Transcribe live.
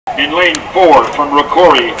In lane 4 from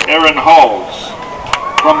ROCORI, Erin Huls.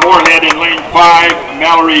 From Moorhead in lane 5,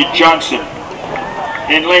 Mallori Johnson.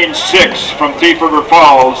 In lane 6 from Thief River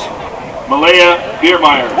Falls, Meleah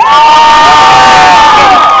Biermaier.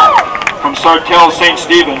 From Sartell-St.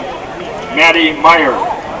 Stephen, Maddie Meier.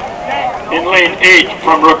 In lane 8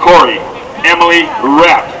 from ROCORI,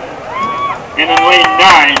 Rapp. And in lane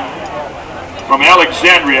 9 from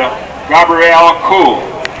Alexandria, Gabrielle Koel.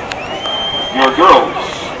 Your girls,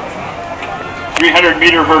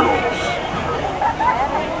 300-meter hurdles.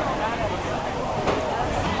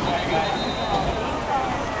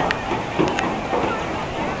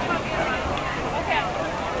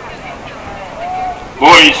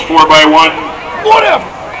 Boys 4x1. Whatever.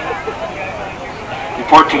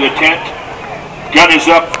 Report to the tent. Gun is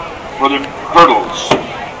up for the hurdles.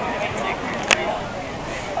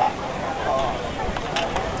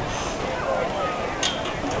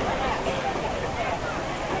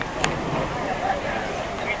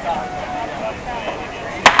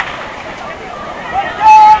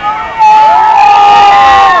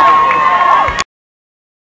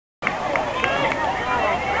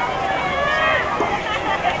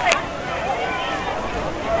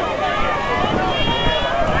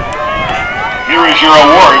 Here is your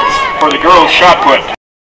awards for the girls' shot put.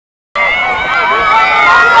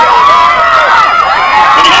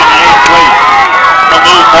 Finishing in 8th place. From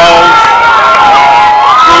New Falls,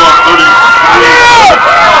 girl of 33.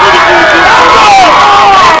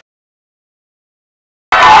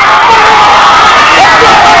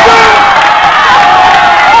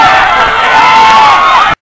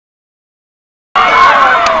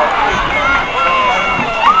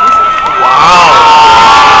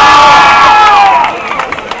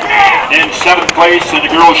 In 7th place in the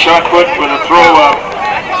girls' shot put with a throw of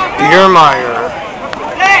Biermaier,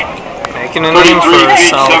 making a name for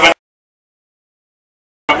herself.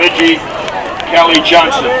 Kyley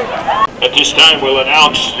Johnson. At this time, we'll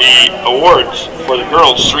announce the awards for the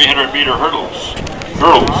girls' 300-meter hurdles.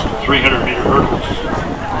 Girls' 300-meter hurdles.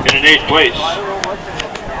 In 8th place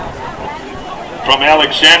from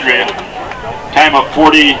Alexandria, time of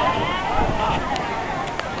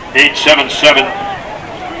 48.77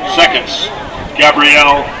 seconds,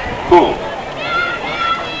 Gabrielle Koel.